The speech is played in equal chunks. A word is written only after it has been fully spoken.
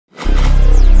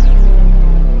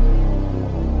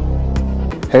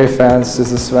Hey fans,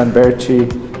 this is Sven Baertschi.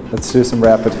 Let's do some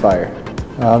rapid fire.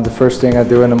 The first thing I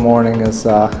do in the morning is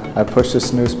I push the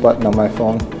snooze button on my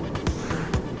phone.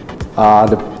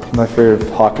 My favorite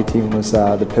hockey team was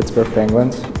the Pittsburgh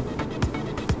Penguins.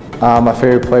 My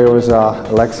favorite player was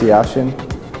Alexei Yashin.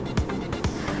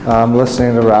 I'm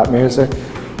listening to rap music.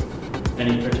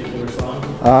 Any particular song?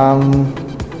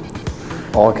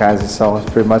 All kinds of songs,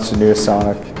 pretty much the newest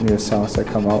songs that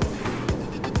come out.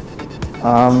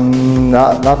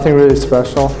 Nothing really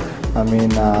special. I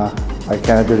mean, I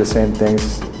kind of do the same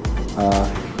things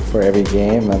for every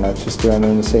game, and I'm just doing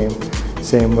them the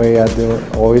same way I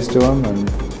always do them,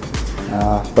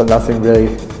 but nothing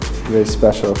really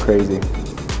special or crazy.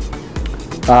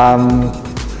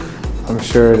 I'm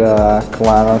sure the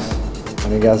Kalanos, I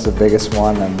think that's the biggest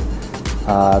one and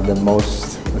the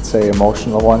most, let's say,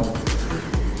 emotional one.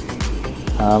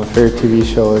 My favorite TV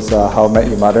show is How I Met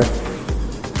Your Mother.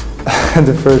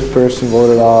 The first person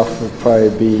voted off would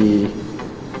probably be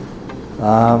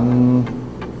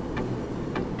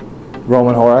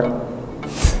Roman Horak.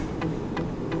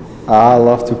 I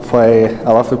love to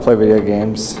play video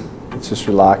games. It's just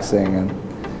relaxing, and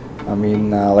I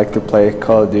mean, I like to play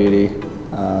Call of Duty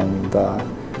and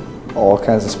all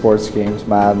kinds of sports games,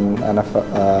 Madden,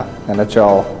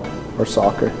 NHL, or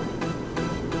soccer.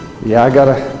 Yeah, I got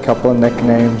a couple of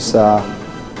nicknames.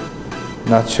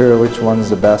 Not sure which one's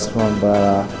the best one,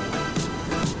 but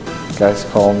guys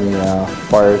call me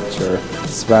Bart or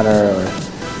Svenner or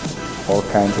all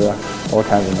kinds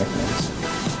of nicknames.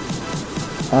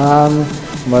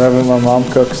 Whatever my mom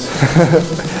cooks.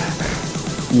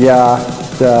 Yeah,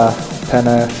 the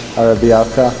penne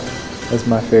arrabbiata is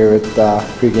my favorite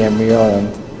pre-game meal,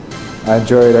 and I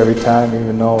enjoy it every time,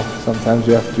 even though sometimes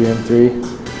we have 3 and 3.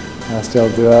 I still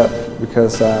do that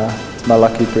because it's my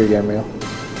lucky pre-game meal.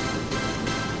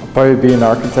 I'll probably be an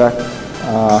architect.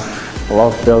 I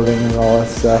love building and all that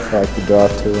stuff. I like to draw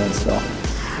too, and so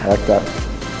I like that.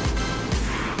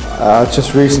 I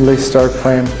just recently started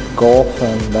playing golf,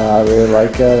 and I really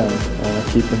like it, and I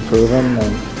keep improving.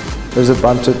 And there's a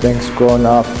bunch of things growing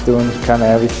up, doing kind of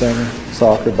everything,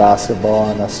 soccer, basketball,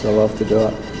 and I still love to do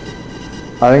it.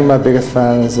 I think my biggest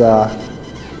fan is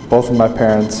both of my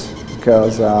parents,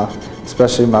 because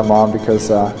especially my mom, because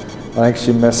I think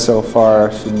she missed so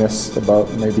far. She missed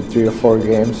about maybe 3 or 4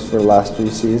 games for the last 3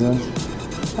 seasons,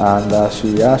 and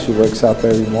she wakes up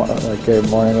every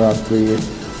morning around 3 or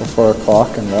 4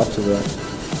 o'clock and watches it.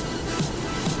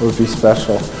 It would be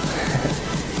special.